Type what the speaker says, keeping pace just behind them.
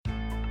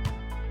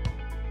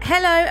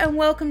Hello and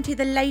welcome to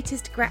the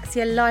latest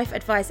Grazia Life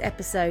Advice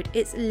episode.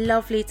 It's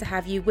lovely to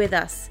have you with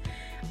us.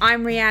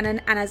 I'm Rhiannon,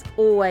 and as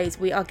always,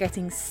 we are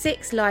getting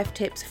 6 life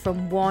tips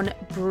from one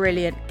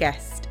brilliant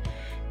guest.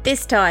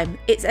 This time,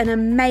 it's an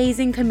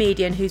amazing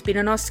comedian who's been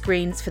on our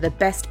screens for the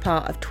best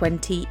part of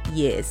 20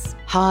 years.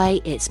 Hi,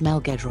 it's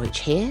Mel Gedroych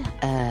here,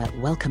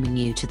 welcoming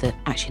you to the...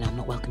 Actually, no, I'm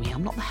not welcoming you.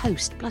 I'm not the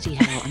host. Bloody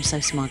hell, I'm so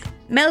smug.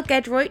 Mel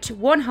Gedroych,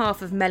 one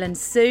half of Mel and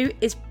Sue,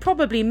 is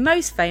probably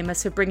most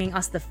famous for bringing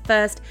us the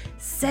first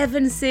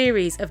 7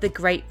 series of the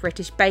Great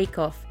British Bake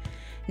Off.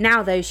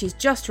 Now, though, she's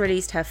just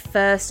released her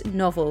first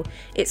novel.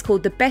 It's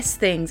called The Best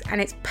Things,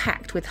 and it's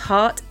packed with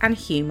heart and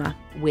humour.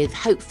 With,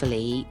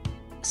 hopefully,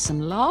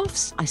 some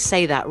laughs. I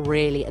say that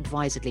really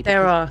advisedly.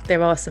 There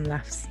are some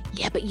laughs.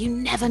 Yeah, but you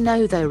never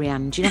know, though,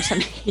 Rhiannon. Do you know what I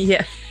mean?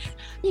 Yeah.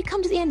 You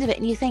come to the end of it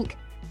and you think,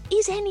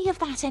 is any of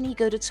that any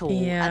good at all?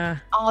 Yeah.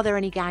 And are there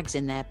any gags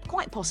in there?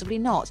 Quite possibly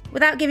not.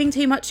 Without giving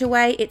too much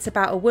away, it's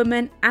about a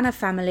woman and a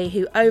family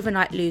who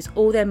overnight lose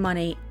all their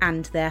money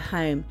and their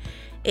home.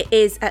 It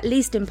is, at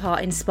least in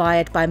part,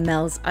 inspired by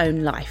Mel's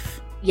own life.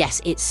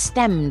 Yes, it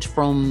stemmed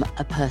from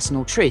a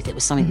personal truth. It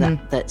was something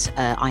that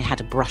I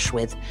had a brush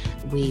with.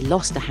 We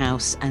lost a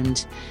house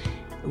and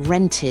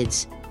rented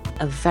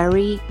a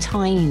very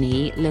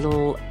tiny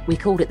little, we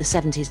called it the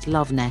 70s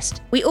love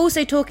nest. We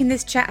also talk in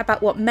this chat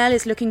about what Mel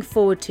is looking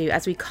forward to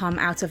as we come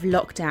out of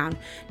lockdown,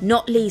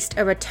 not least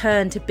a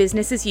return to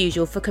business as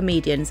usual for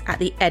comedians at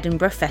the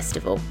Edinburgh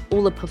Festival.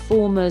 All the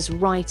performers,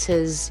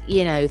 writers,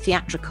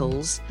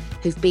 theatricals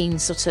who've been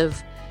sort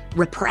of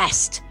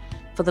repressed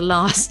for the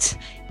last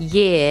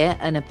year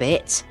and a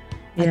bit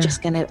are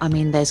just going to,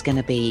 there's going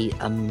to be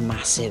a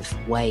massive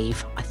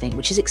wave, I think,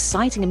 which is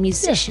exciting, and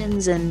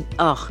musicians and,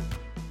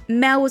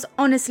 Mel was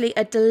honestly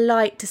a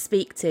delight to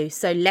speak to,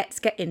 so let's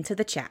get into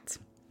the chat.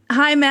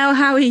 Hi Mel,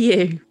 how are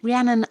you?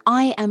 Rhiannon,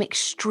 I am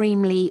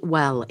extremely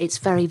well. It's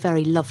very,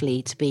 very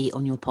lovely to be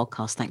on your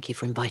podcast. Thank you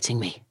for inviting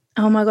me.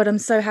 Oh my God, I'm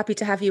so happy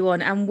to have you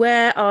on. And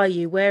where are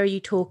you? Where are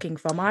you talking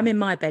from? I'm in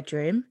my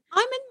bedroom.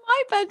 I'm in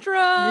my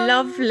bedroom.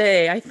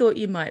 Lovely. I thought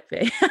you might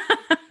be.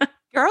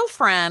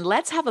 Girlfriend,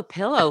 let's have a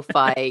pillow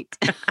fight.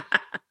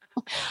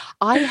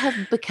 I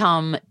have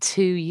become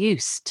too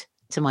used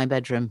to my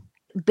bedroom.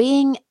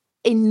 Being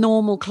in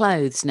normal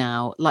clothes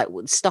now, like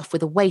stuff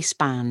with a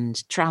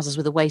waistband, trousers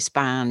with a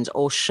waistband,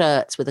 or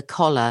shirts with a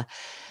collar,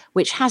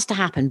 which has to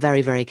happen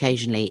very, very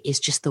occasionally, is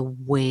just the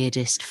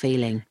weirdest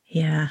feeling.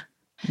 Yeah.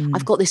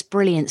 I've got this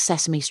brilliant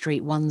Sesame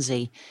Street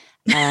onesie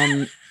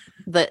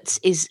that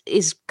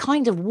is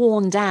kind of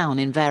worn down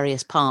in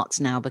various parts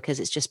now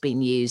because it's just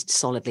been used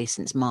solidly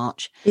since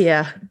March.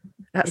 Yeah,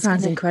 that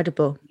sounds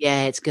incredible.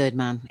 Yeah, it's good,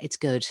 man. It's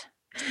good.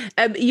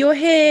 You're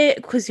here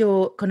because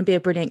you're going to be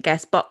a brilliant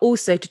guest, but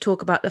also to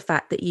talk about the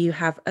fact that you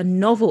have a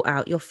novel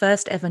out, your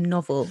first ever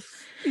novel.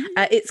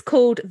 It's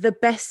called The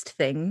Best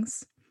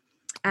Things.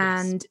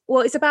 And,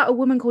 well, it's about a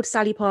woman called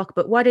Sally Parker,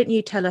 but why don't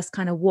you tell us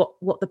kind of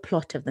what the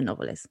plot of the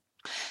novel is?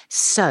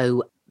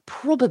 So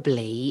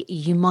probably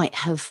you might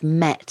have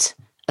met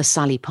a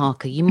Sally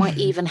Parker. You might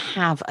even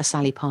have a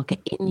Sally Parker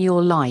in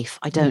your life.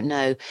 I don't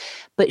know.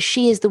 But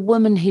she is the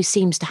woman who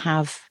seems to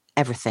have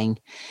everything.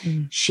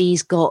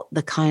 She's got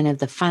the kind of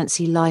the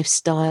fancy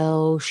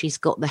lifestyle. She's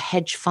got the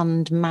hedge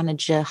fund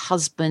manager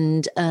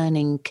husband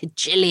earning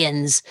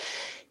cajillions.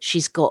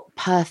 She's got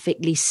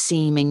perfectly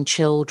seeming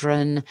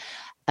children.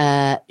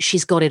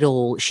 She's got it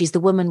all. She's the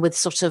woman with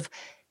sort of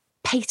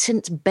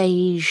patent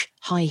beige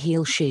high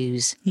heel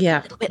shoes.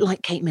 Yeah. A little bit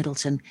like Kate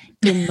Middleton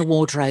in the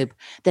wardrobe.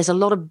 There's a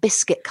lot of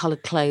biscuit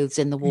coloured clothes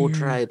in the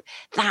wardrobe.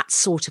 That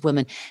sort of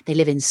woman. They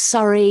live in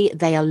Surrey.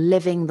 They are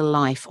living the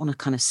life on a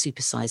kind of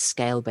supersized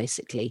scale,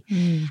 basically.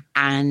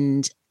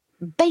 And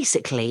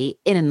basically,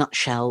 in a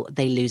nutshell,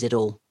 they lose it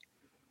all.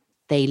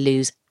 They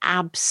lose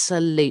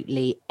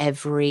absolutely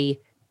every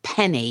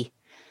penny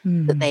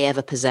that they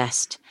ever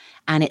possessed.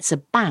 And it's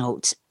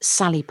about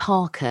Sally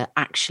Parker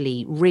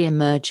actually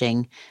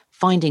re-emerging,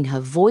 finding her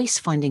voice,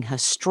 finding her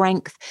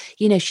strength.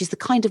 She's the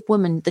kind of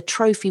woman, the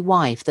trophy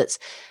wife that's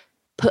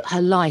put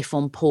her life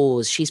on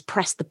pause. She's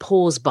pressed the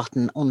pause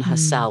button on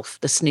herself,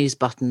 the snooze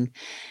button,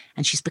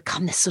 and she's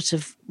become this sort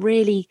of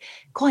really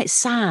quite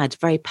sad,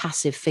 very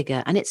passive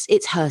figure. And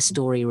it's her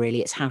story,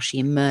 really. It's how she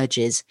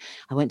emerges.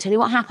 I won't tell you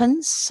what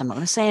happens. I'm not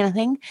going to say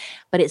anything,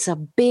 but it's a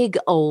big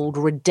old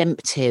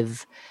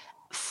redemptive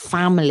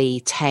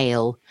family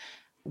tale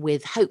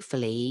with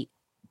hopefully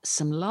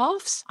some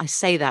laughs. I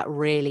say that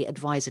really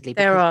advisedly.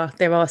 There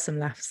are some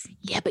laughs.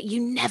 Yeah, but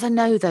you never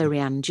know though,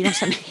 Rhiannon. Do you know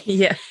what I mean?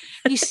 Yeah.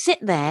 You sit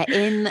there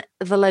in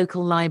the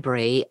local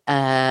library,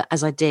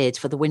 as I did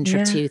for the winter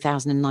of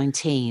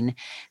 2019,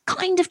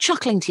 kind of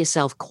chuckling to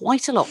yourself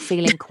quite a lot,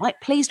 feeling quite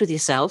pleased with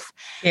yourself.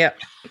 Yeah.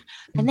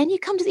 And then you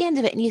come to the end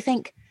of it and you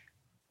think,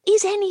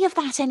 is any of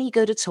that any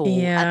good at all?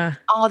 Yeah. And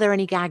are there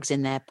any gags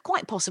in there?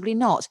 Quite possibly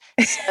not.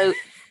 So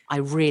I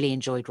really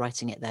enjoyed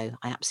writing it, though.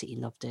 I absolutely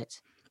loved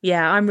it.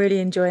 Yeah, I'm really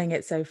enjoying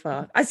it so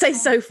far. I say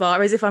so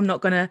far as if I'm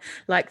not going to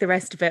like the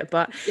rest of it,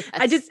 but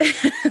I just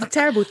a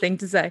terrible thing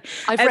to say.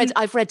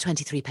 I've read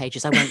 23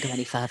 pages. I won't go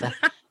any further.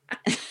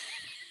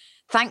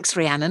 Thanks,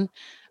 Rhiannon.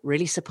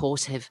 really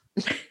supportive.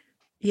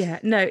 Yeah,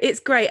 no, it's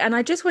great. And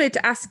I just wanted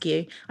to ask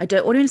you, I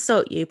don't want to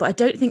insult you, but I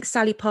don't think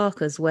Sally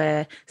Parkers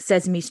wear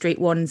Sesame Street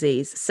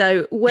onesies.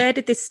 So where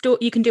did this story,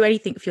 you can do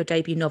anything for your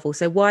debut novel.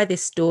 So why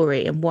this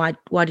story and why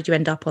did you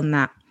end up on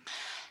that?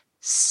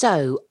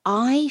 So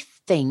I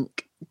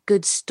think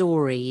good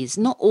stories,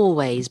 not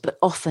always, but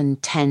often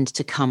tend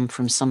to come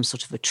from some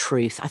sort of a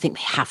truth. I think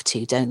they have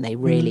to, don't they,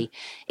 really?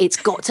 It's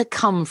got to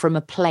come from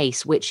a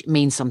place which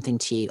means something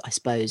to you, I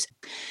suppose.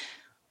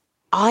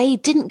 I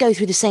didn't go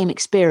through the same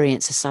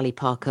experience as Sally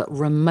Parker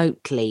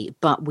remotely,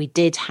 but we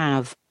did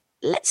have,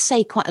 let's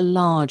say, quite a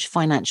large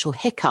financial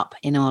hiccup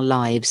in our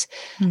lives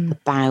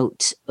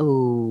about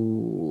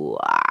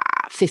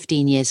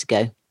 15 years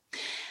ago.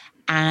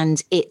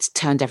 And it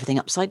turned everything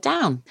upside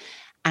down.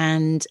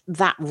 And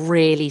that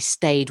really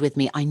stayed with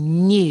me. I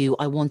knew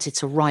I wanted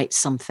to write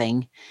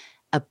something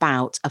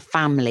about a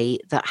family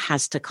that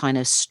has to kind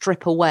of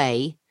strip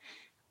away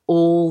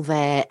all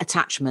their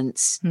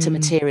attachments to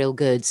material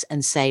goods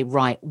and say,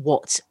 right,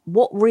 what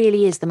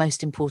really is the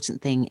most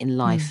important thing in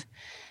life?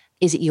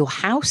 Is it your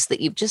house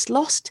that you've just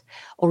lost,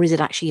 or is it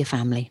actually your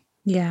family?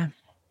 Yeah.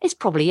 It's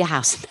probably your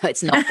house. No,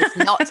 it's not. It's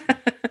not.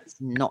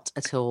 It's not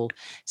at all.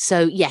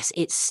 So yes,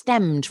 it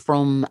stemmed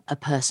from a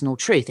personal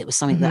truth. It was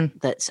something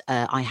that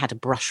I had a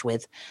brush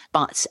with.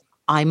 But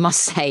I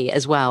must say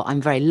as well,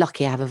 I'm very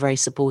lucky. I have a very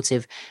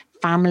supportive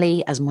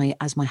family, as my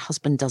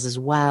husband does as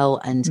well.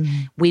 And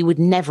we would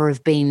never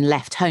have been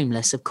left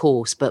homeless, of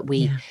course. But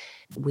we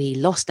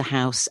lost a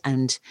house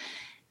and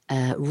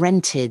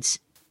rented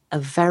a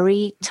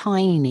very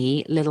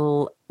tiny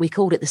little. We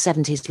called it the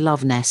 70s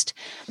love nest.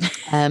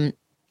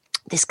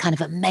 This kind of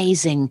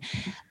amazing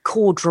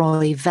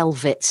corduroy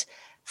velvet,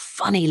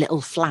 funny little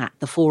flat,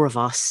 the four of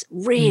us,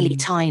 really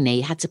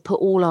tiny, had to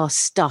put all our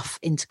stuff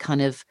into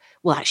kind of,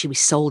 well, actually we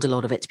sold a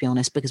lot of it, to be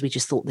honest, because we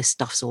just thought this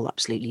stuff's all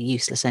absolutely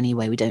useless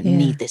anyway. We don't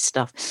need this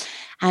stuff.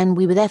 And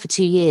we were there for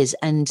 2 years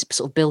and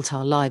sort of built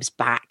our lives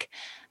back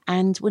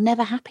and were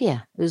never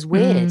happier. It was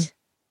weird.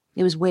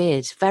 It was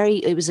weird.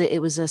 It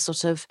was a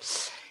sort of,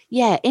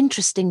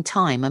 interesting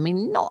time. I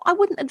mean, I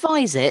wouldn't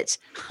advise it.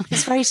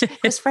 It's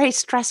very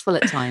stressful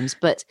at times,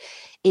 but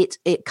it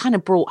kind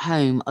of brought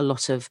home a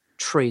lot of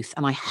truth.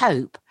 And I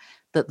hope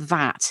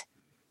that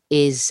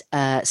is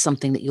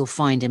something that you'll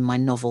find in my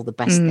novel, The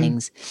Best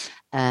Things.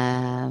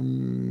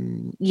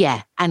 And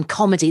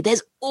comedy.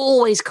 There's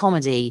always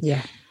comedy.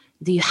 Yeah.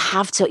 You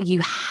have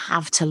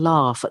to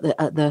laugh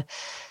at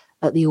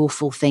the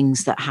awful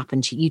things that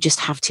happen to you. You just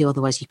have to,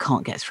 otherwise you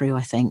can't get through,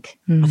 I think.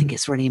 I think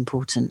it's really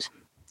important.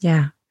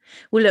 Yeah.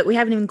 Well, look, we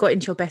haven't even got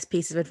into your best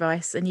piece of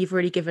advice and you've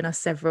already given us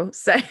several.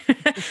 So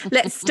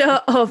let's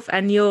start off.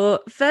 And your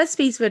first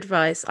piece of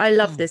advice, I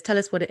love this. Tell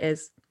us what it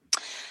is.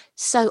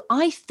 So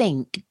I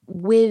think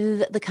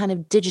with the kind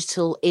of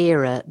digital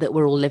era that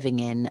we're all living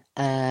in,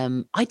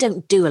 I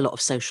don't do a lot of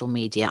social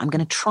media. I'm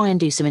going to try and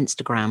do some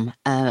Instagram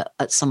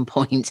at some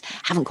point.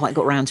 Haven't quite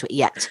got around to it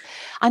yet.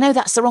 I know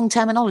that's the wrong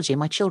terminology.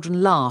 My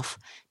children laugh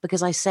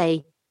because I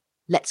say,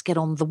 let's get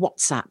on the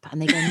WhatsApp.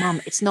 And they go,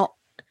 Mum, it's not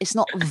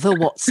the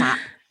WhatsApp.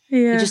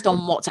 You're just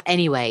on WhatsApp.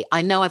 Anyway,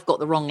 I know I've got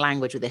the wrong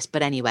language with this,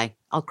 but anyway,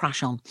 I'll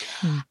crash on.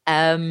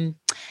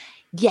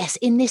 Yes,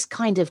 in this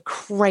kind of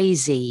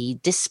crazy,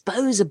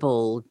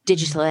 disposable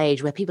digital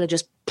age where people are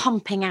just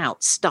pumping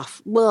out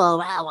stuff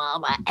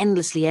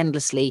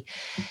endlessly,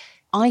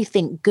 I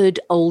think good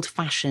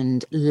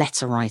old-fashioned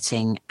letter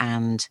writing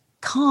and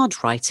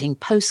card writing,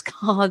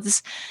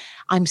 postcards.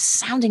 I'm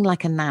sounding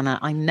like a nana,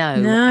 I know.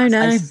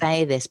 No. I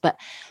say this, but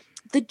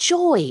the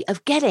joy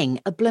of getting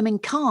a blooming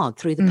card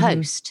through the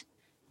post.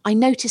 I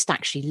noticed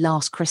actually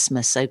last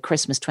Christmas, so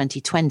Christmas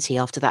 2020,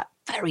 after that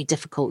very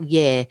difficult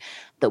year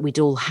that we'd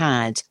all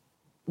had,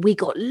 we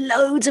got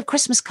loads of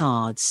Christmas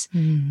cards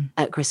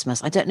at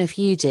Christmas. I don't know if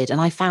you did.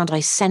 And I found I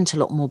sent a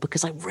lot more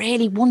because I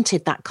really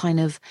wanted that kind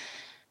of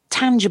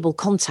tangible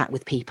contact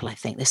with people, I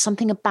think. There's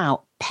something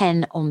about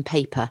pen on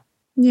paper.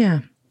 Yeah.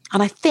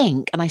 And I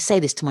think, and I say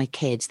this to my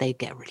kids, they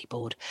get really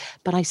bored,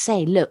 but I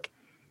say, look,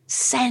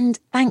 send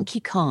thank you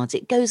cards.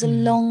 It goes a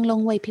long,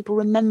 long way. People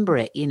remember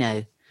it, you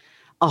know.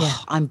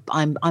 Oh, yeah.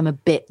 I'm a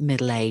bit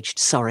middle-aged.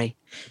 Sorry.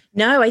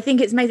 No, I think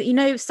it's amazing. You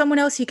know, someone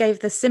else who gave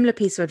the similar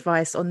piece of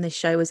advice on this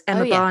show was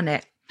Emma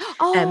Barnett.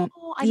 I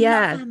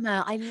love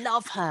Emma. I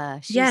love her.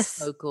 She's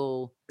so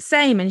cool.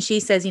 Same. And she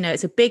says, you know,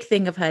 it's a big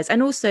thing of hers.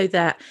 And also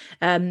that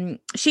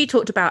she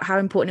talked about how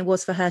important it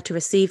was for her to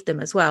receive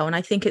them as well. And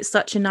I think it's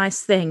such a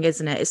nice thing,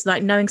 isn't it? It's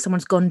like knowing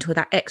someone's gone to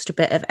that extra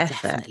bit of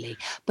effort. Definitely.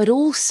 But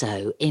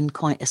also in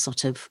quite a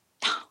sort of,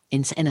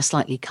 in a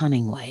slightly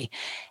cunning way,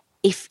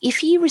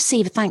 if you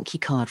receive a thank you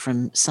card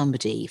from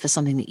somebody for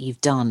something that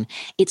you've done,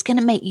 it's going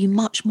to make you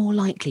much more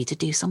likely to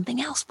do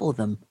something else for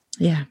them.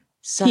 Yeah.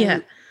 So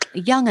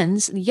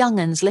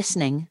young'uns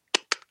listening,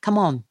 come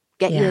on,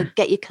 get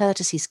your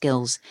courtesy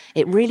skills.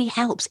 It really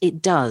helps.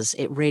 It does.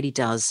 It really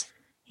does.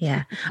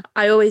 Yeah.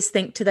 I always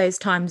think to those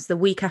times the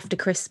week after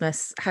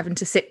Christmas, having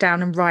to sit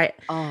down and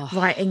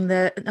writing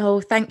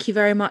thank you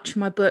very much for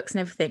my books and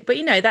everything. But,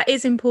 that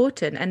is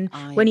important. And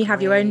I when you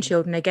have your own agree.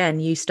 children, again,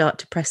 you start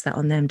to press that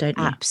on them, don't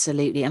you?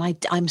 Absolutely.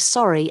 And I'm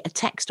sorry, a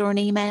text or an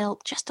email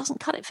just doesn't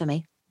cut it for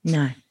me.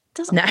 No.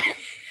 Doesn't. No.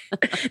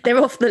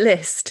 They're off the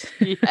list.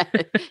 Yeah,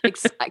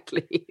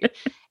 exactly.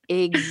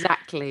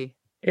 Exactly.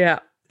 Yeah.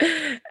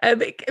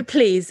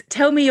 Please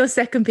tell me your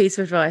second piece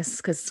of advice,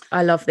 because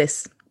I love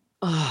this.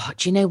 Oh,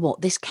 do you know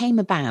what? This came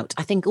about.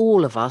 I think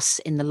all of us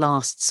in the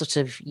last sort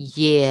of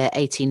year,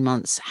 18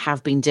 months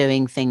have been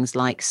doing things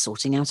like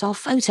sorting out our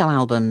photo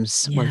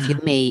albums. Yeah. Well, if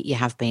you're me, you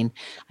have been.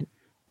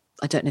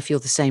 I don't know if you're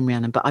the same,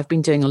 Rhiannon, but I've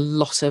been doing a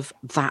lot of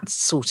that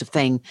sort of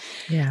thing.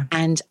 Yeah.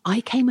 And I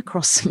came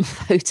across some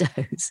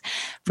photos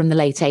from the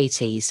late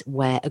 80s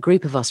where a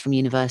group of us from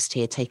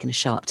university had taken a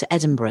show up to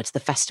Edinburgh to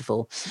the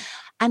festival.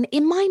 And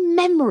in my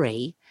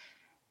memory,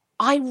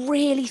 I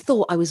really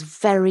thought I was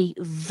very,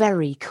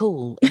 very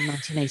cool in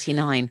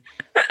 1989.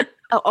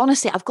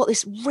 Honestly, I've got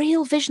this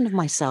real vision of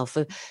myself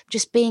of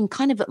just being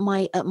kind of at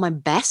my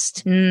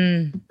best.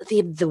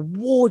 The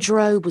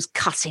wardrobe was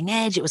cutting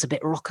edge. It was a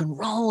bit rock and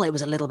roll. It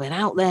was a little bit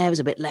out there. It was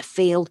a bit left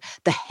field.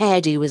 The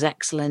hairdo was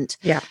excellent.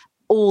 Yeah.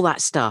 All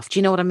that stuff. Do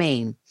you know what I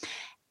mean?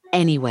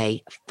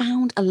 Anyway,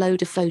 found a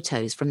load of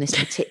photos from this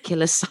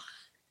particular summer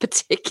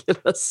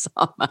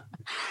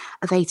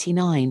of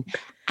 89.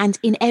 And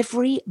in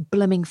every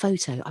blooming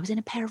photo, I was in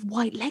a pair of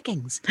white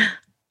leggings.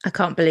 I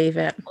can't believe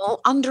it. Or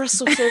under a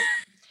sort of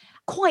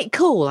quite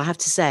cool, I have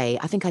to say.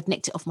 I think I'd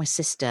nicked it off my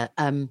sister.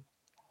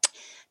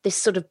 This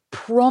sort of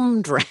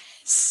prom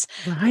dress,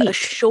 Right. a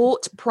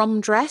short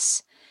prom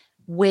dress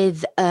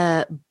with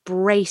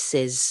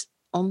braces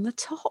on the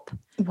top.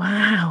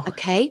 Wow.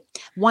 Okay,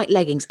 white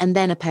leggings, and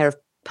then a pair of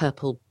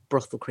purple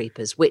brothel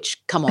creepers.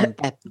 Which, come on,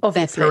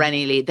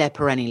 they're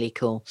perennially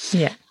cool.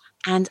 Yeah.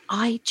 And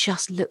I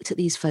just looked at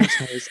these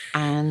photos,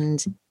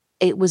 and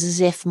it was as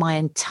if my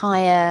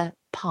entire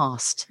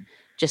past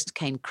just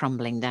came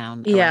crumbling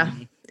down. Yeah.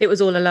 It was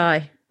all a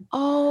lie.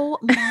 Oh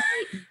my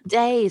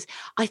days.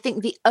 I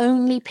think the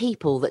only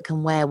people that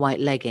can wear white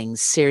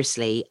leggings,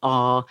 seriously,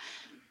 are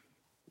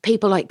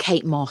people like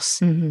Kate Moss.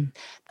 Mm-hmm.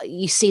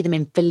 You see them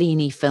in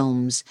Fellini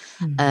films,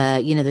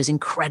 those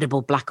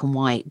incredible black and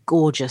white,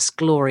 gorgeous,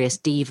 glorious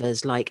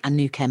divas like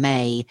Anouka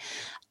May.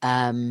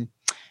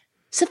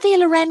 Sophia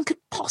Loren could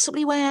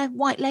possibly wear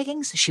white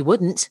leggings. She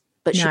wouldn't,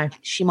 but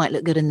she might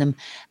look good in them.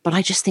 But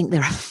I just think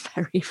there are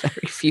very,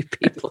 very few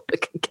people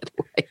that can get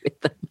away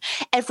with them.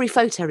 Every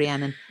photo,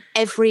 Rhiannon,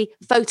 every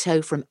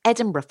photo from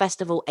Edinburgh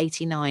Festival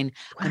 89,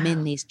 wow. I'm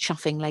in these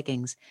chuffing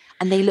leggings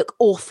and they look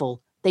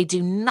awful. They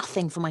do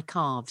nothing for my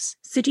calves.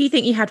 So do you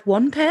think you had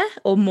one pair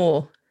or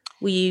more?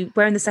 Were you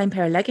wearing the same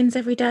pair of leggings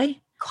every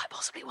day? Quite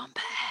possibly one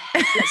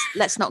pair.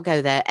 Let's not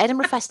go there.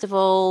 Edinburgh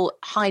Festival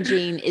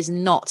hygiene is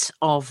not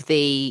of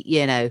the,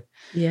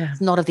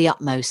 not of the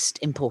utmost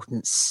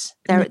importance.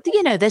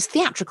 There's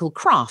theatrical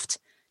craft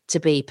to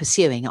be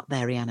pursuing up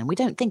there, Rhiannon. We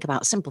don't think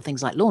about simple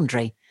things like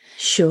laundry.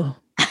 Sure.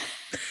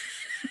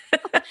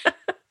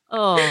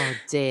 Oh,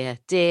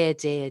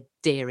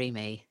 dearie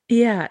me.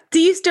 Yeah. Do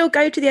you still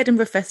go to the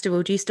Edinburgh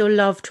Festival? Do you still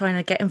love trying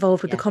to get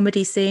involved with the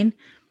comedy scene?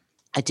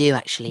 I do,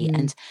 actually.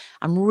 And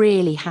I'm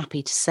really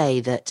happy to say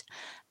that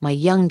my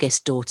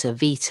youngest daughter,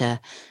 Vita,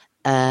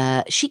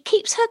 she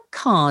keeps her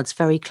cards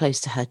very close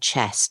to her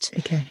chest.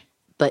 Okay.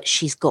 But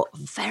she's got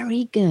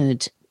very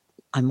good,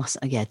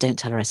 don't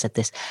tell her I said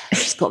this.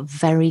 She's got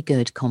very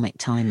good comic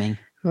timing.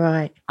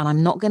 Right. And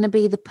I'm not going to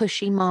be the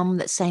pushy mum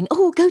that's saying,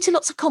 oh, go to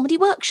lots of comedy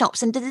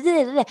workshops and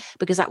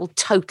because that will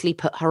totally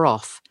put her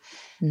off.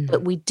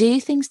 But we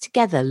do things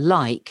together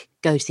like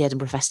go to the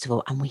Edinburgh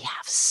Festival and we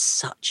have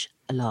such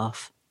a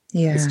laugh.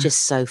 Yeah. It's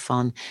just so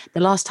fun. The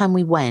last time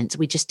we went,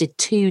 we just did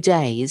 2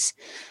 days.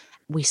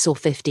 We saw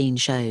 15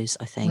 shows,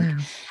 I think. Wow.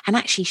 And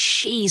actually,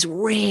 she's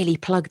really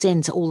plugged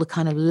into all the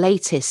kind of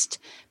latest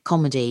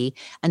comedy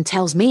and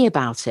tells me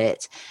about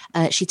it.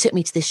 She took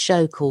me to this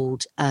show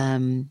called,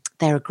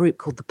 they're a group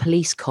called the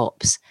Police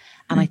Cops.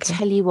 And I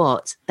tell you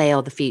what, they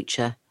are the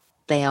future.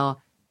 They are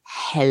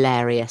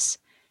hilarious.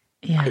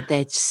 Yeah.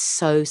 They're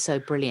so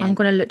brilliant. I'm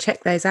going to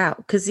check those out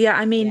because,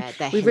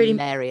 they're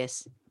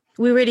hilarious.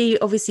 We really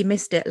obviously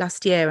missed it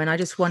last year. And I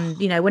just want,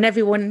 when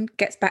everyone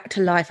gets back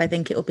to life, I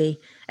think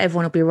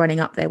everyone will be running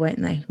up there,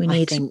 won't they?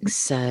 I think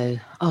so.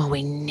 Oh,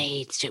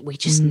 we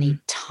just need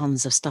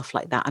tons of stuff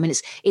like that. I mean,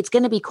 it's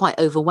going to be quite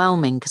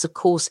overwhelming because, of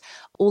course,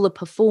 all the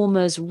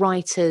performers,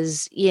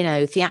 writers,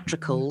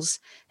 theatricals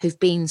who've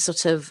been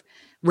sort of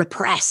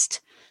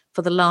repressed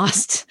for the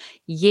last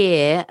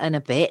year and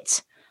a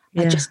bit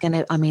are just going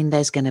to,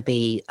 there's going to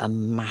be a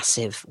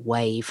massive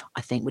wave,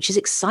 I think, which is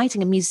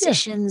exciting. And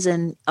musicians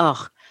and,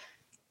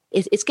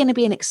 it's going to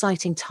be an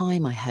exciting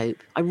time, I hope.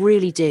 I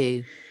really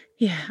do.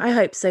 Yeah, I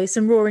hope so.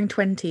 Some roaring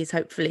 20s,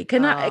 hopefully.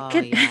 Can I Oh,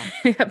 can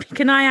yeah.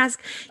 can I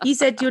ask, you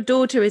said your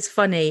daughter is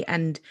funny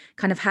and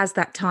kind of has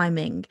that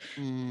timing.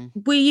 Mm.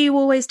 Were you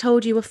always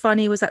told you were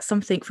funny? Was that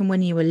something from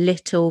when you were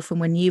little, from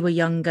when you were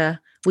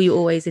younger? Were you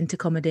always into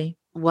comedy?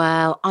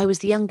 Well, I was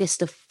the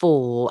youngest of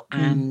four Mm,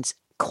 and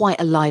quite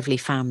a lively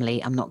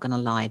family, I'm not going to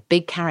lie.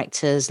 Big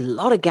characters, a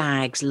lot of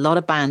gags, a lot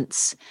of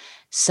bants.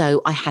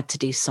 So I had to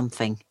do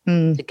something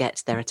mm, to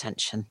get their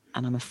attention.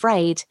 And I'm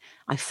afraid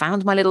I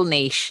found my little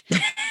niche.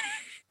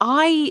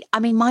 I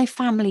mean, my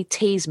family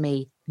tease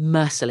me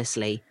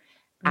mercilessly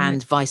right.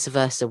 and vice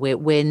versa.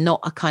 We're not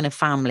a kind of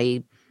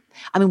family.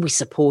 I mean, we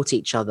support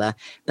each other,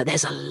 but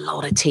there's a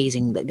lot of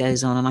teasing that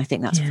goes on. And I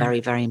think that's Yeah. very,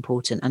 very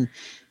important. And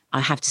I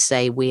have to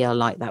say, we are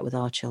like that with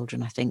our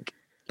children, I think.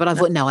 But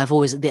That- I've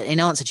always, in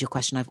answer to your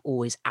question, I've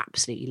always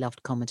absolutely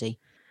loved comedy.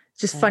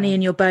 Just funny Uh,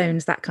 in your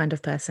bones, that kind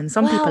of person.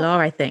 Some people well,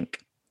 are, I think.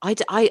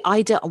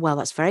 I don't, well,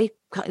 that's very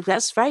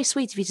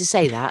sweet of you to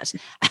say that.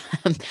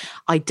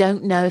 I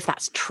don't know if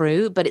that's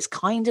true, but it's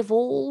kind of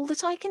all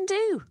that I can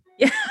do.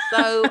 Yeah.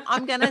 So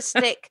I'm going to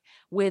stick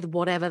with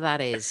whatever that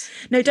is.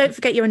 No, don't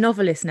forget you're a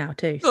novelist now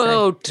too. So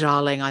Oh,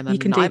 darling, you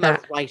can do I'm a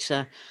that.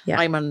 writer. Yeah.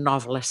 I'm a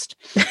novelist.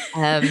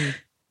 Um,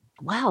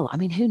 well, I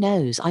mean, who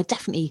knows? I've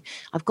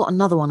got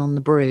another one on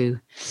the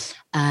brew.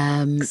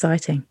 Um,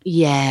 Exciting.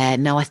 yeah,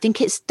 no, I think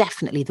it's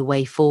definitely the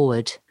way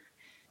forward.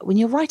 When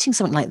you're writing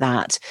something like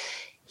that,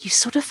 you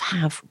sort of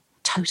have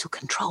total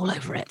control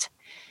over it.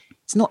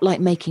 It's not like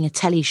making a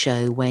telly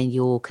show where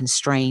you're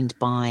constrained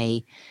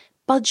by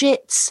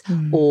budgets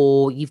Mm,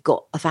 or you've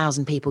got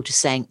 1,000 people just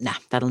saying, nah,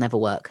 that'll never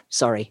work.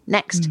 Sorry.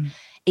 Next. mm.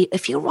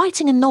 If you're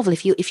writing a novel,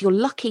 if you're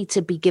lucky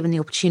to be given the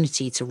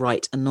opportunity to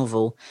write a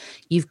novel,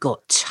 you've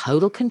got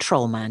total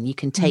control, man. You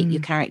can take your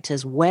Mm.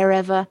 characters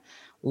wherever,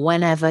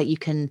 whenever. You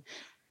can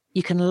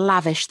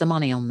lavish the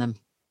money on them.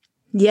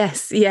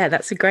 Yes. Yeah,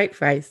 that's a great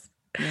phrase.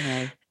 You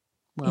know.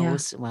 Well,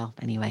 Yeah.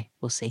 anyway,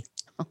 we'll see.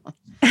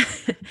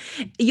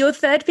 Your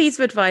third piece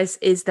of advice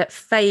is that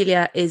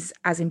failure is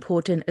as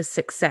important as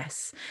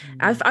success.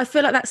 Mm. I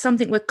feel like that's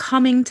something we're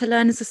coming to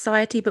learn as a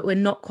society, but we're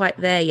not quite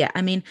there yet.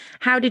 I mean,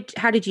 how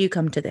did you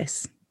come to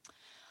this?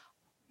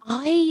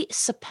 I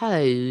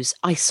suppose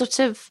I sort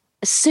of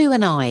Sue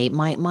and I,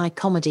 my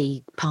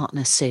comedy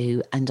partner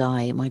Sue and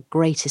I, my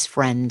greatest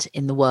friend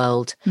in the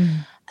world.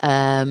 Mm.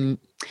 Um,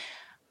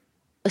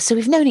 so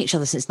we've known each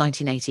other since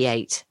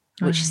 1988,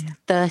 Oh, which is yeah.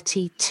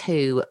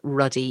 32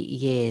 ruddy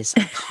years.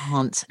 I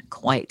can't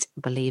quite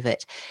believe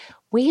it.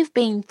 We have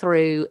been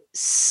through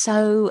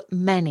so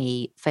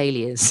many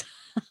failures,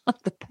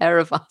 the pair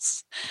of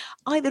us,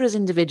 either as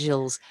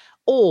individuals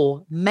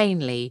or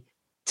mainly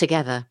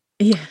together.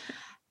 Yeah.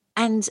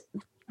 And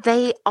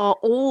they are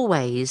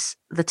always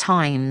the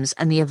times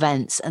and the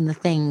events and the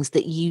things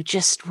that you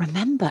just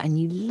remember and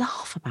you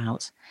laugh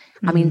about.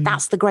 I mean, Mm.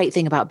 that's the great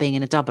thing about being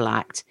in a double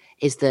act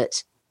is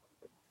that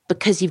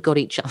because you've got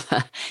each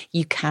other,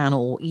 you can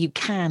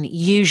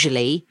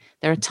usually,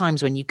 there are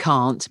times when you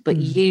can't, but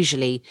Mm.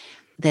 usually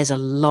there's a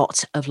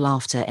lot of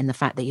laughter in the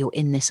fact that you're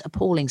in this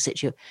appalling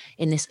situation.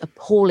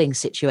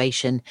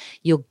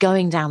 You're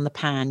going down the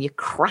pan, you're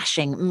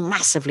crashing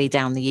massively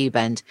down the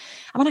U-bend.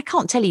 I mean, I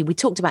can't tell you, we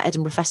talked about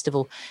Edinburgh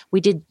Festival.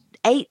 We did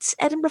 8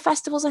 Edinburgh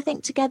festivals, I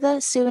think,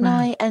 together, Sue and Wow.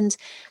 I. And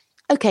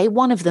okay,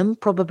 one of them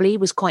probably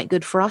was quite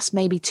good for us,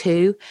 maybe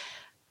 2.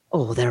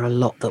 Oh, there are a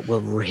lot that were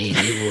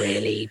really,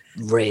 really,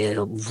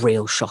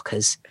 real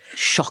shockers.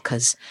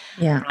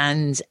 Yeah.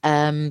 And,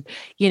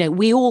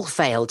 we all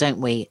fail, don't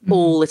we? Mm.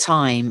 All the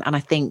time. And I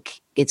think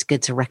it's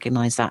good to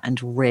recognize that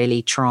and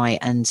really try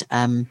and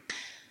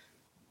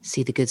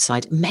see the good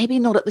side. Maybe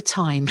not at the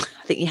time.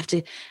 I think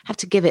you have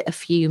to give it a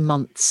few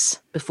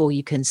months before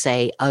you can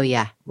say, oh,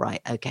 yeah,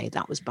 right. Okay,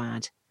 that was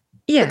bad.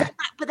 Yeah.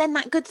 But then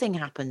that good thing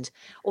happened,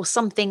 or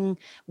something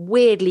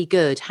weirdly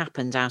good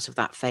happened out of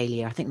that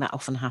failure. I think that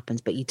often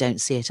happens, but you don't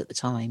see it at the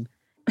time.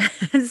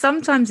 And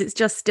sometimes it's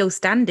just still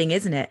standing,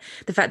 isn't it?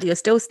 The fact that you're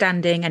still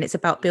standing and it's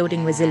about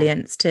building Yeah,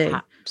 resilience too.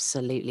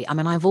 absolutely. I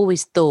mean, I've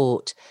always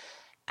thought,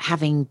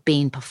 having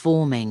been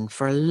performing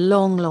for a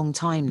long, long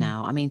time Mm.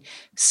 now, I mean,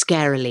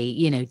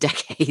 scarily,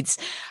 decades,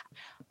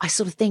 I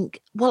sort of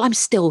think, well, I'm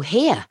still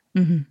here.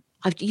 Mhm.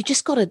 You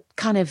just got to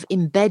kind of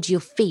embed your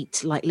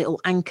feet like little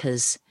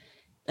anchors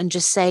and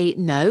just say,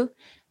 no,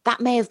 that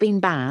may have been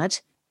bad.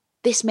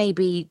 This may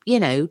be,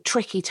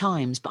 tricky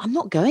times, but I'm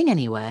not going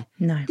anywhere.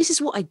 No. This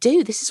is what I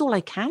do. This is all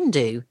I can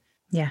do.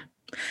 Yeah.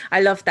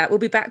 I love that. We'll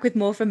be back with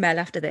more from Mel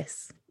after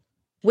this.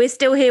 We're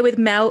still here with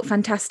Mel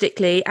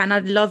fantastically, and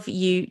I'd love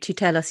you to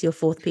tell us your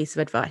fourth piece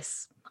of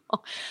advice.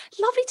 Oh,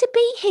 lovely to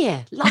be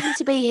here. Lovely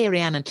to be here,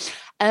 Rhiannon.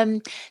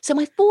 So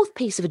my fourth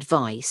piece of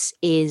advice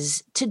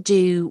is to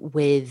do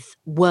with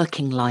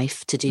working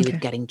life, to do Okay.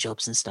 with getting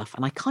jobs and stuff.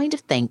 And I kind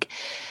of think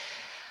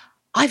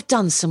I've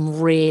done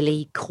some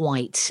really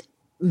quite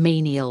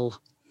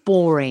menial,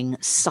 boring,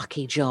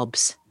 sucky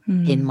jobs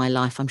in my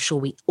life. I'm sure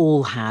we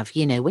all have.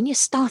 When you're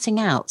starting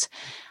out,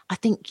 I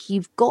think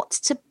you've got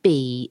to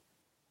be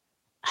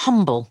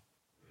humble.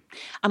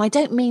 And I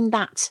don't mean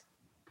that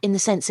in the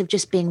sense of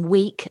just being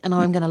weak and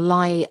I'm going to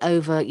lie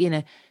over,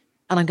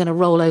 and I'm going to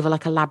roll over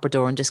like a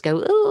Labrador and just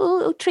go,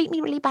 oh, treat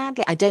me really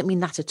badly. I don't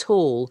mean that at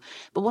all.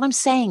 But what I'm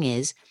saying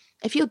is,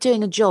 if you're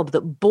doing a job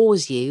that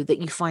bores you,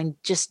 that you find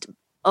just,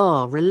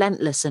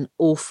 relentless and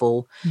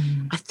awful,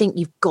 I think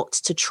you've got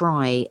to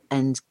try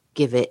and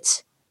give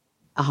it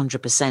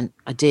 100%.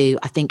 I do.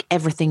 I think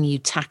everything you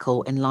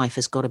tackle in life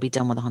has got to be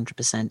done with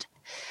 100%.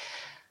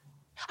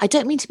 I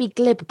don't mean to be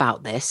glib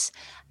about this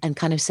and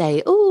kind of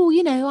say,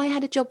 I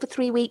had a job for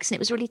 3 weeks and it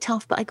was really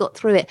tough, but I got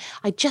through it.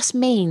 I just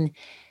mean,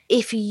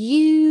 if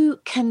you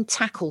can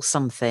tackle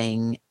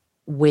something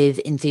with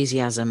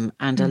enthusiasm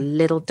and a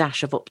little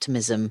dash of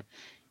optimism,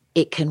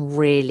 it can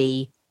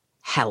really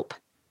help.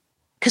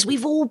 Because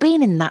we've all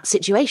been in that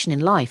situation in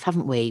life,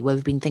 haven't we? Where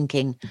we've been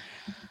thinking,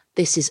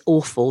 this is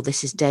awful,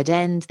 this is dead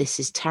end, this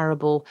is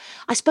terrible.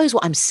 I suppose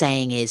what I'm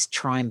saying is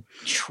I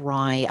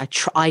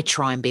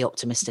try and be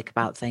optimistic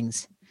about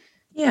things.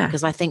 Yeah.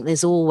 Because I think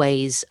there's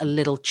always a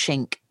little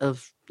chink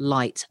of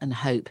light and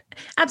hope.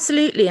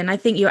 Absolutely. And I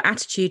think your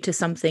attitude to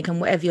something and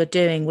whatever you're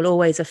doing will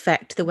always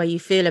affect the way you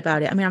feel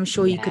about it. I mean, I'm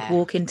sure you could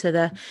walk into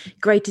the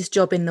greatest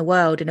job in the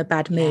world in a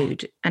bad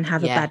mood and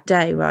have a bad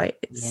day, right?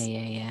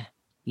 Yeah.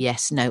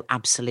 Yes, no,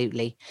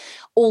 absolutely.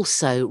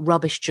 Also,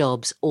 rubbish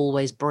jobs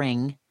always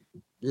bring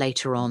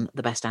later on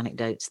the best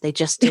anecdotes. They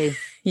just do.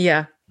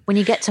 Yeah. When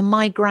you get to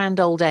my grand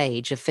old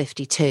age of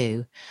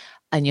 52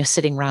 and you're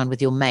sitting around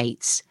with your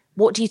mates,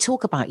 what do you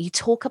talk about? You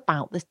talk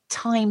about the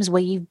times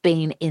where you've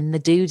been in the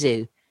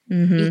doo-doo.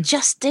 You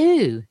just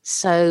do.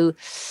 So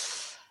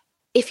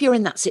if you're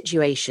in that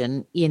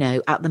situation,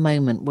 at the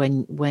moment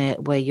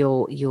where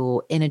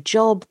you're in a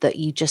job that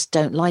you just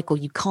don't like, or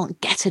you can't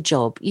get a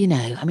job,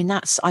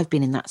 I've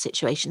been in that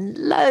situation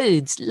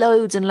loads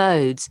and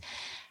loads.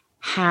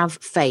 Have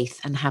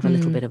faith and have a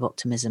little bit of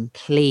optimism.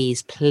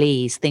 Please,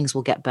 things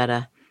will get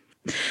better.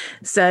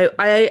 So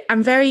I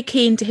am very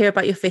keen to hear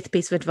about your fifth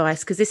piece of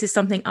advice, because this is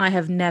something I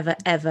have never,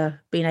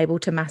 ever been able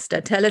to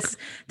master. Tell us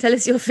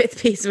your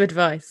fifth piece of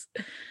advice.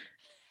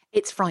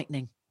 It's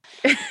frightening.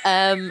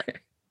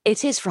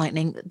 It is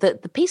frightening.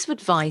 The piece of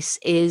advice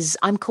is,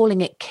 I'm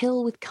calling it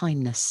kill with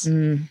kindness.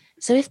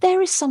 So if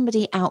there is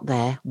somebody out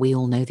there, we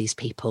all know these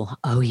people.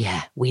 Oh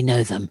yeah, we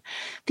know them.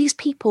 These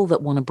people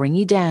that want to bring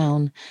you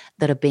down,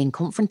 that are being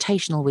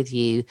confrontational with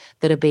you,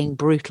 that are being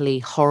brutally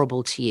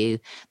horrible to you,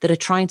 that are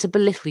trying to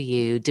belittle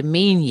you,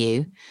 demean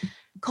you.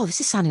 God, this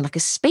is sounding like a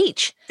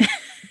speech.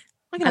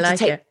 I'm going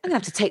to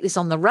have to take this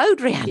on the road,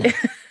 Rhiannon.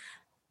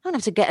 I'm going to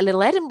have to get a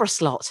little Edinburgh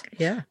slot.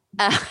 Yeah.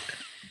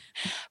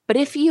 But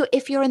if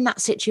you're in that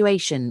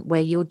situation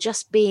where you're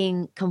just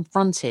being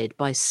confronted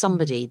by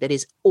somebody that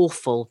is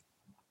awful,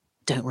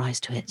 don't rise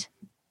to it.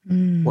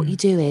 What you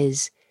do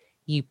is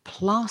you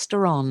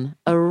plaster on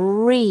a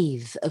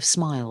wreath of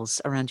smiles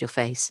around your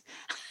face.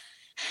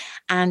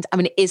 And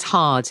it is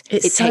hard.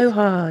 It's so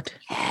hard.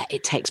 Yeah,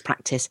 it takes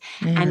practice.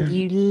 Yeah. And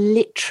you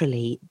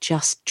literally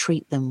just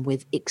treat them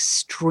with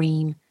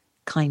extreme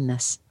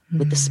kindness,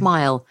 with the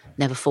smile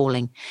never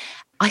falling.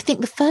 I think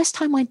the first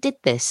time I did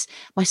this,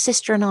 my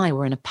sister and I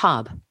were in a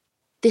pub.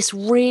 This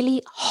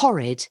really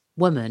horrid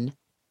woman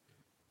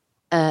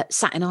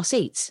sat in our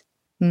seats.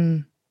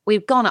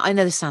 We've gone, I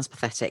know this sounds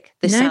pathetic.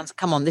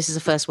 Come on, this is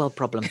a first world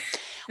problem.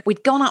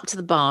 We'd gone up to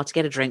the bar to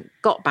get a drink,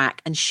 got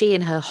back, and she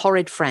and her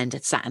horrid friend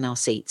had sat in our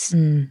seats.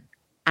 And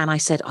I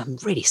said, I'm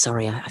really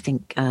sorry. I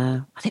think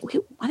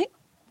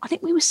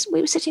we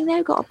were sitting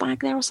there, got a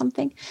bag there or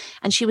something.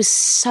 And she was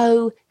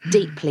so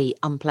deeply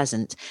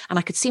unpleasant. And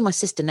I could see my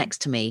sister next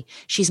to me.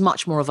 She's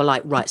much more of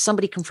a right,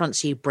 somebody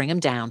confronts you, bring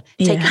them down,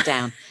 take them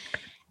down.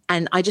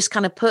 And I just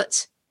kind of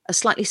put a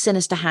slightly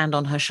sinister hand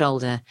on her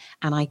shoulder,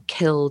 and I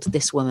killed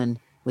this woman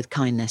with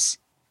kindness.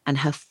 And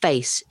her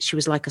face, she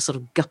was like a sort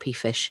of guppy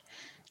fish.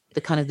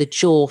 The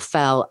jaw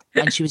fell,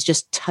 and she was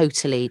just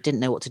totally didn't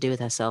know what to do with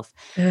herself.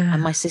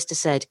 And my sister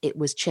said it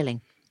was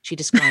chilling. She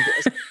described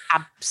it as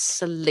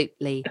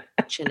absolutely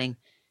chilling.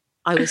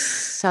 I was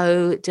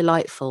so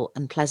delightful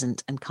and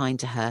pleasant and kind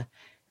to her.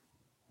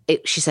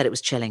 She said it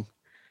was chilling.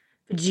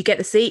 Did you get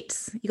the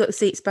seats? You got the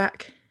seats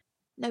back?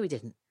 No, we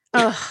didn't.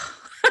 Oh.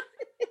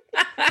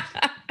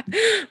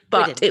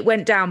 But it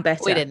went down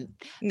better. We didn't.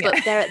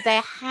 But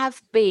there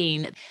have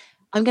been,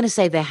 I'm going to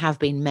say there have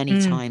been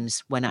many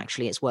times when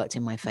actually it's worked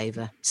in my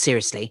favour.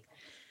 Seriously.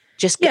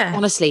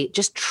 Honestly,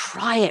 just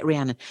try it,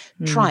 Rhiannon.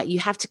 Try it. You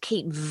have to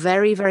keep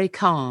very, very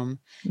calm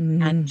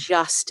and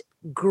just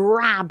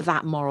grab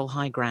that moral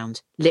high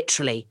ground,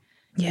 literally.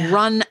 Yeah.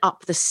 Run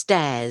up the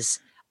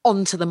stairs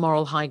onto the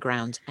moral high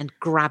ground and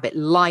grab it.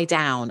 Lie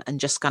down and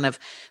just kind of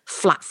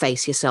flat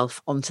face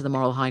yourself onto the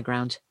moral high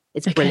ground.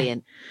 It's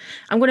brilliant.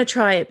 I'm going to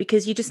try it,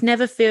 because you just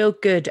never feel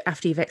good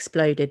after you've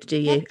exploded, do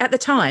you? Yeah. At the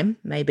time,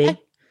 maybe.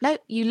 No,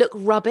 you look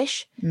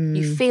rubbish.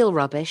 You feel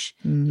rubbish.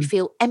 You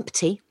feel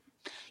empty.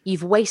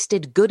 You've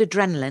wasted good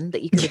adrenaline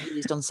that you could have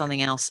used on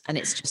something else, and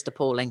it's just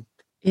appalling.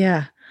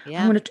 Yeah.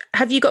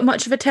 Have you got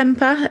much of a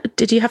temper?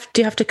 Do you have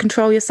to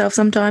control yourself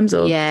sometimes?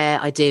 Or? Yeah,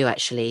 I do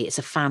actually. It's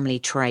a family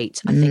trait.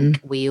 I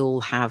think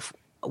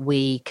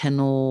we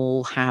can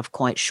all have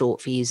quite short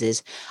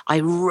fuses. I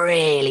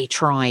really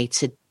try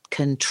to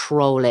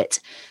control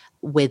it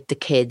with the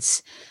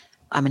kids.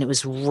 I mean, it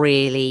was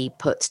really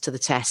put to the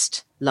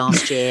test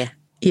last year.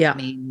 Yeah. I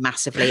mean,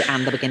 massively,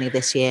 and the beginning of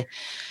this year.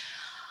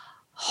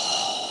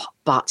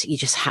 But you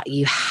just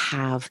you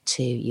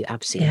absolutely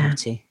have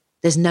to.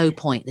 There's no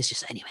point.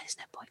 There's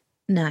no point.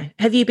 No.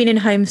 Have you been in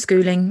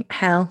homeschooling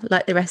hell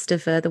like the rest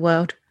of the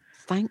world?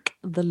 Thank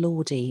the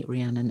Lordy,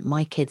 Rhiannon.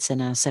 My kids are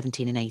now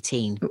 17 and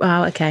 18.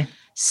 Wow, okay.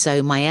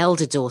 So my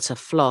elder daughter,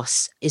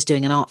 Floss, is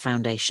doing an art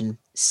foundation.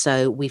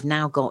 So we've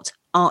now got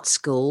art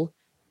school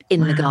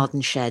in the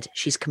garden shed.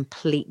 She's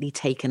completely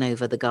taken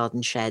over the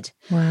garden shed.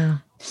 Wow.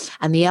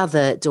 And the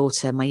other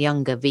daughter, my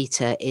younger,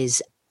 Vita,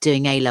 is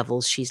doing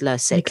A-levels. She's lower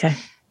sixth. Okay.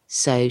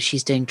 So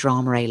she's doing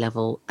drama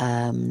A-level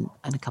and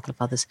a couple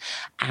of others.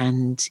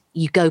 And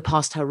you go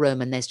past her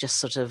room and there's just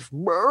sort of,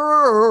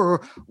 and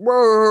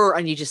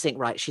you just think,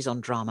 right, she's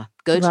on drama.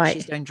 Good, right.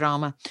 She's doing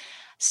drama.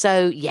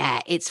 So,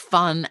 yeah, it's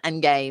fun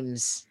and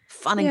games.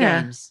 Fun and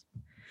games.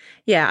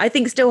 Yeah, I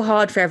think still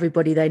hard for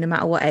everybody, though, no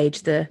matter what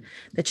age the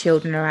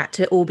children are at,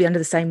 to all be under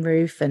the same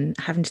roof and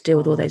having to deal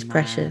with all those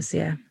pressures.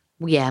 Yeah.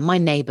 Yeah, my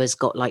neighbour's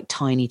got like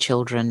tiny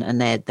children and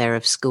they're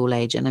of school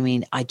age. And I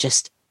mean, I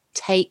just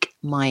take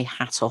my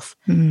hat off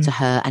to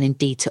her and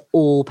indeed to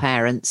all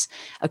parents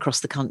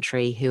across the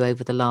country who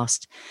over the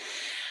last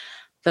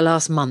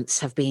months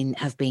have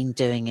been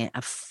doing it.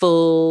 A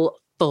full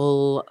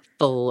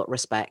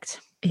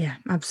respect. Yeah,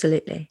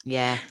 absolutely.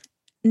 Yeah.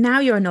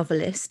 Now you're a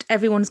novelist.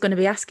 Everyone's going to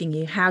be asking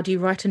you, how do you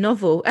write a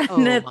novel?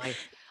 My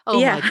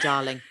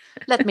darling.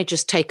 Let me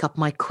just take up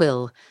my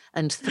quill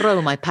and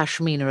throw my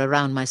pashmina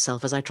around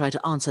myself as I try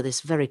to answer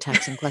this very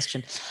taxing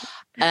question.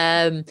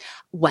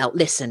 Well,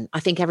 listen,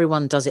 I think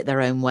everyone does it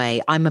their own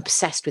way. I'm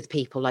obsessed with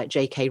people like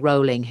J.K.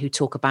 Rowling who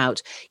talk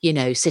about,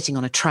 sitting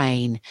on a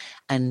train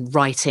and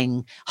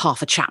writing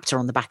half a chapter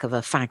on the back of a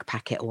fag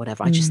packet or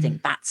whatever. I just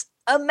think that's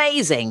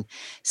amazing.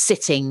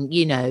 Sitting,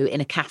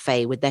 in a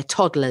cafe with their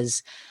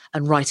toddlers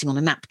and writing on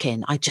a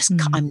napkin.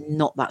 I'm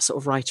not that sort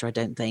of writer, I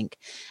don't think.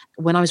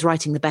 When I was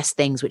writing The Best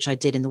Things, which I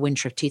did in the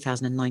winter of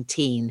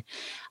 2019,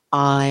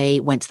 I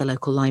went to the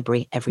local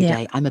library every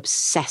day. I'm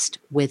obsessed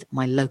with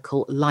my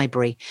local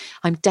library.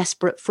 I'm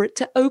desperate for it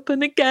to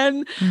open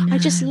again. I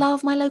just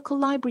love my local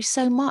library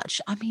so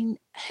much. I mean,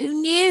 who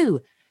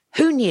knew?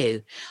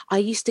 I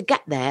used to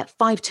get there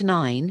 5 to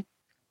 9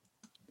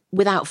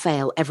 without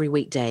fail every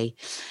weekday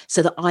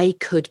so that I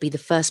could be the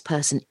first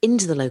person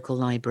into the local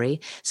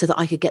library so that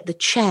I could get the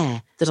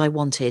chair that I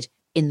wanted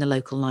in the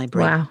local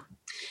library. Wow.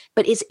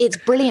 But it's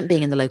brilliant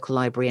being in the local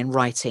library and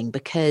writing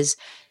because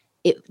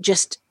it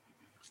just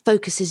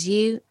focuses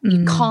you.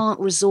 You can't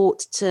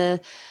resort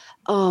to,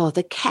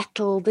 the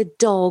kettle, the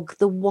dog,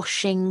 the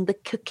washing, the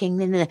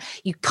cooking.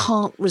 You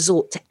can't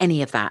resort to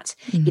any of that.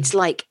 It's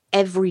like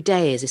every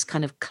day is this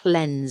kind of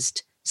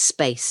cleansed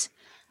space.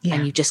 Yeah.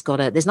 And you've just got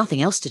there's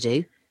nothing else to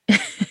do.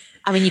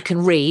 I mean, you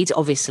can read,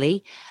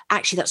 obviously.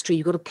 Actually, that's true.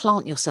 You've got to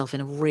plant yourself in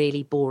a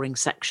really boring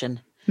section.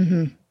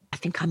 I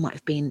think I might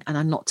have been, and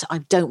I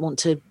don't want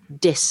to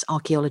diss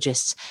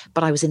archaeologists,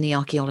 but I was in the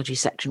archaeology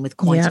section with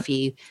quite a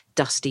few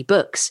dusty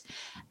books.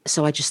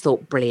 So I just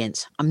thought,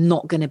 brilliant. I'm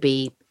not going to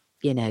be,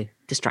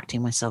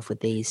 distracting myself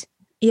with these.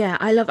 Yeah,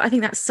 I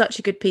think that's such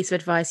a good piece of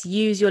advice.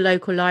 Use your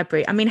local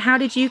library. I mean, how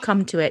did you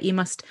come to it? You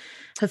must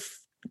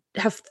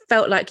have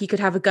felt like you could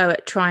have a go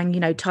at trying,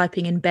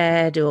 typing in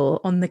bed or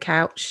on the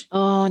couch.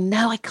 Oh,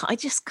 no, I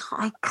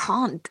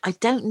can't. I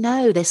don't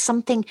know. There's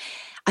something,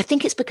 I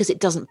think it's because it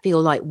doesn't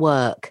feel like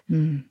work.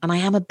 And I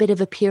am a bit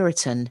of a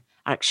Puritan,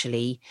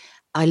 actually.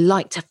 I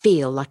like to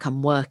feel like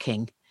I'm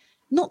working.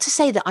 Not to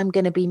say that I'm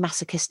going to be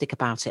masochistic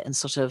about it and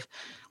sort of,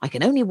 I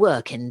can only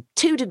work in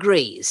 2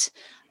 degrees,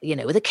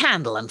 with a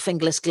candle and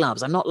fingerless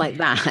gloves. I'm not like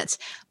that.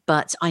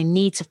 But I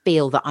need to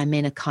feel that I'm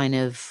in a kind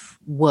of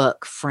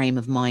work frame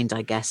of mind,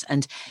 I guess.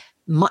 And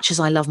much as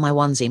I love my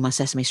onesie, my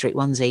Sesame Street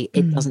onesie,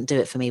 it doesn't do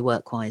it for me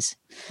work-wise.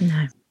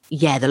 No.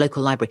 Yeah, the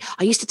local library.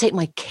 I used to take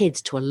my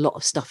kids to a lot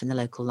of stuff in the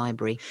local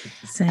library.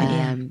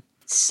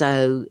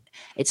 So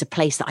it's a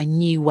place that I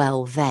knew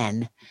well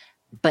then.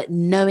 But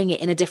knowing it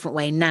in a different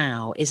way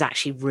now is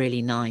actually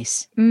really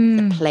nice.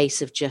 The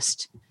place of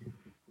just,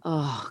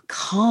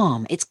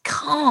 calm. It's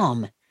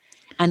calm.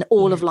 And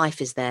all of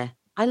life is there.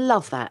 I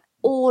love that.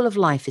 All of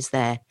life is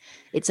there.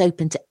 It's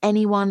open to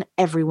anyone,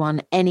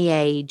 everyone, any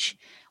age,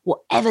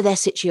 whatever their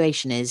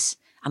situation is.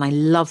 And I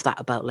love that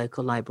about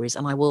local libraries.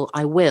 And I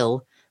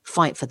will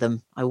fight for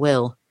them. I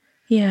will.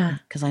 Yeah.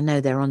 Because I know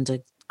they're under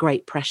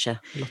great pressure,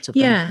 a lot of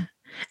them. Yeah.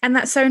 And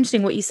that's so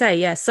interesting what you say.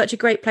 Yeah, such a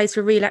great place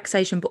for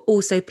relaxation, but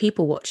also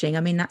people watching. I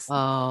mean, that's two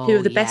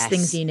of the best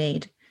things you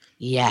need.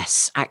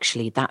 Yes,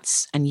 actually,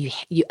 and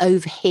you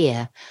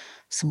overhear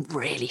some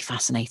really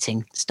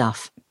fascinating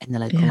stuff in the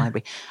local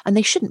library. And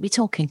they shouldn't be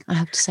talking, I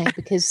have to say,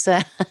 because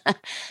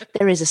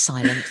there is a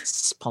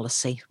silence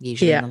policy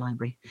usually in the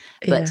library.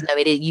 But no,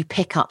 you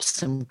pick up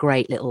some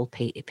great little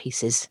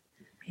pieces.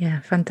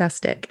 Yeah,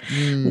 fantastic.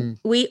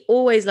 We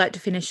always like to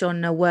finish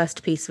on a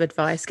worst piece of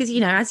advice because,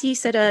 as you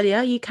said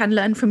earlier, you can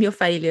learn from your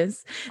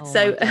failures.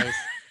 So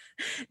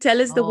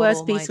tell us the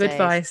worst piece of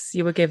advice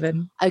you were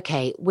given.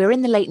 Okay, we're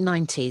in the late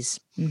 90s.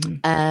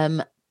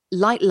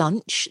 Light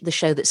Lunch, the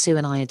show that Sue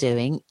and I are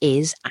doing,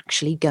 is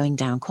actually going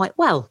down quite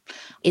well.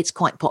 It's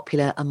quite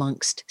popular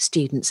amongst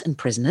students and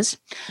prisoners,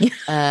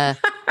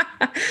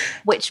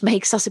 which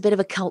makes us a bit of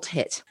a cult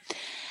hit.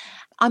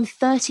 I'm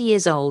 30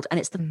 years old, and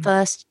it's the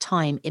first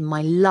time in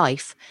my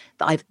life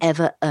that I've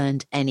ever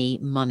earned any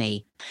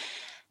money.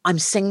 I'm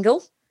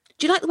single.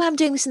 Do you like the way I'm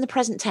doing this in the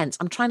present tense?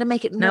 I'm trying to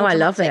make it more No, I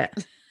love dramatic.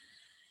 it.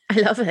 I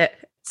love it.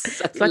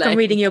 So It's like I'm lame.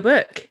 reading your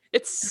book.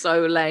 It's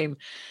so lame.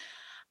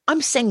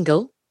 I'm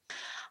single.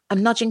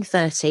 I'm nudging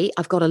 30.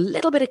 I've got a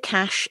little bit of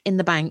cash in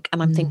the bank,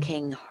 and I'm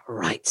thinking,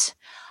 right,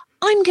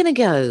 I'm going to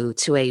go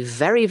to a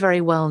very,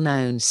 very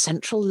well-known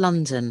central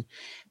London,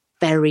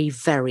 very,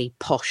 very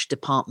posh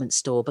department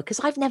store, because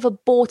I've never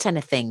bought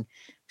anything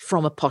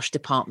from a posh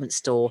department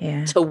store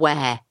to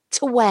wear.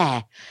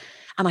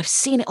 And I've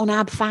seen it on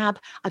AbFab.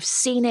 I've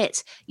seen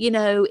it,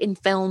 in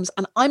films,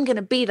 and I'm going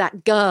to be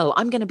that girl.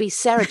 I'm going to be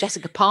Sarah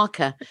Jessica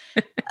Parker,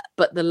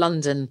 but the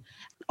London,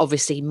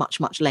 obviously much,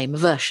 much lamer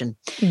version.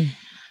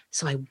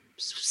 So I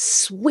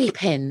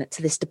sweep in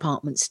to this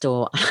department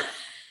store.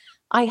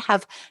 I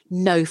have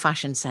no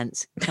fashion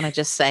sense, can I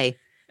just say?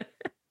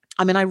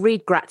 I mean, I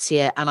read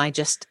Grazia, and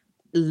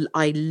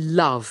I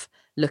love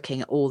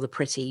looking at all the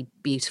pretty,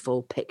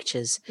 beautiful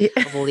pictures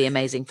of all the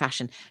amazing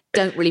fashion.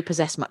 Don't really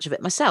possess much of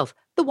it myself.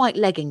 The white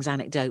leggings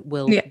anecdote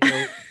will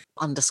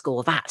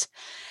underscore that.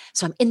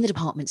 So I'm in the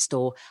department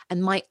store,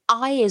 and my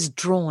eye is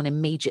drawn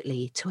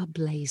immediately to a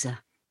blazer.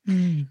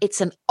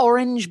 It's an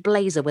orange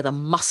blazer with a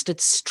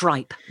mustard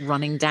stripe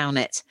running down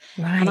it.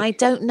 Right. And I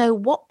don't know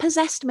what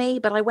possessed me,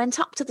 but I went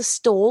up to the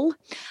stall,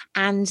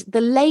 and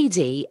the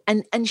lady,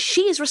 and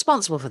she is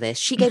responsible for this.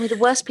 She gave me the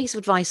worst piece of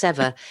advice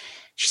ever.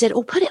 She said,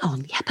 "Oh, put it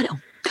on. Yeah, put it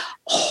on.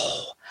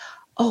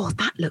 Oh,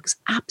 that looks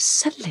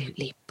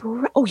absolutely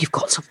oh, you've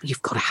got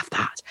to have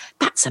that.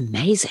 That's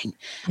amazing."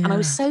 Yeah. And I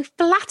was so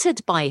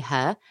flattered by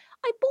her.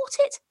 I bought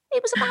it.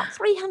 It was about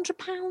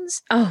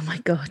 £300. Oh my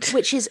God.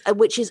 Which is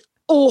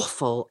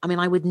awful. I mean,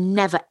 I would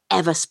never,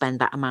 ever spend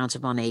that amount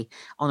of money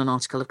on an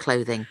article of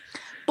clothing.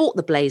 Bought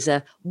the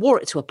blazer, wore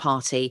it to a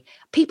party.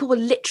 People were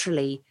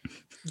literally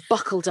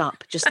buckled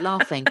up, just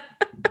laughing.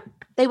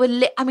 They were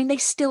they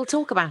still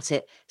talk about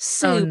it.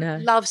 Sue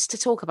loves to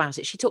talk about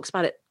it. She talks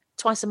about it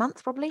twice a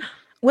month, probably.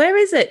 Where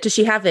is it? Does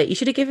she have it? You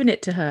should have given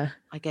it to her.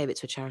 I gave it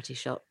to a charity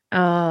shop.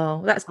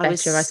 Oh, that's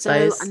better, I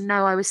suppose.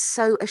 No, I was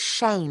so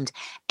ashamed.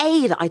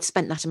 A, that I'd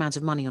spent that amount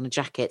of money on a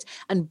jacket,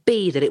 and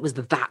B, that it was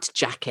that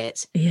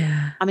jacket.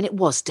 Yeah. I mean, it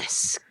was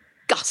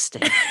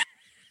disgusting.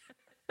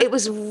 It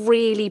was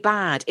really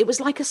bad. It was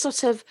like a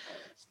sort of,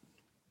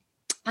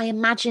 I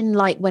imagine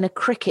like when a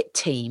cricket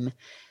team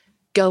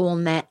go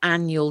on their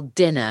annual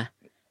dinner,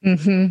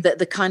 that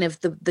the kind of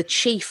the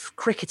chief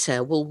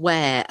cricketer will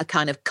wear a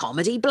kind of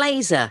comedy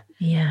blazer.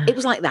 Yeah. It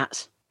was like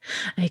that.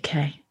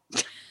 Okay.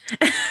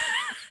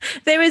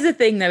 There is a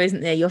thing though,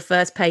 isn't there? Your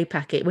first pay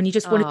packet, when you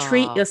just want to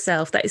treat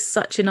yourself. That is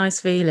such a nice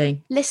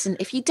feeling. Listen,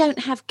 if you don't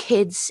have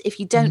kids, if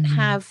you don't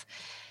have,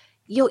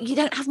 you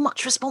don't have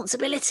much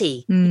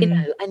responsibility,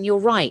 and you're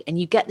right, and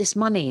you get this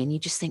money and you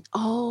just think,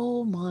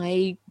 oh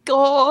my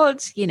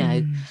God,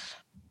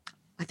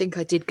 I think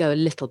I did go a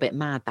little bit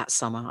mad that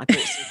summer. I bought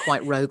some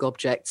quite rogue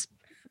objects.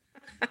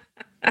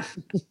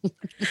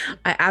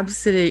 I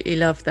absolutely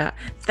love that.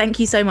 Thank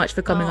you so much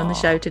for coming on the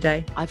show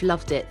today. I've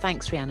loved it.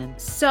 Thanks, Rhiannon.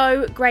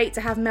 So great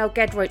to have Mel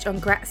Gedroych on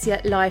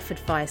Grazia Life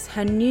Advice.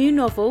 Her new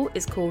novel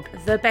is called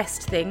The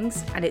Best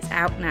Things, and it's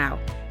out now.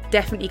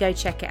 Definitely go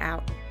check it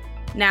out.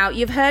 Now,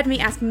 you've heard me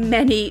ask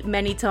many,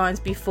 many times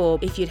before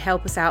if you'd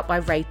help us out by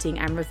rating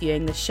and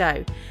reviewing the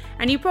show.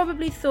 And you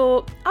probably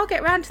thought, I'll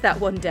get round to that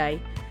one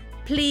day.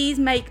 Please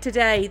make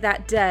today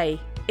that day.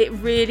 It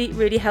really,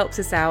 really helps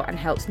us out and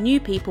helps new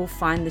people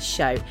find the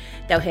show.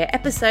 They'll hear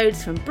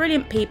episodes from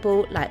brilliant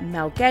people like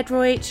Mel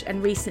Gedroych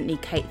and recently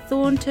Kate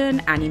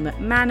Thornton, Annie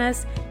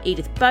McManus,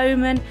 Edith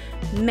Bowman,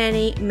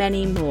 many,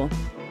 many more.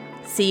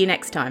 See you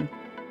next time.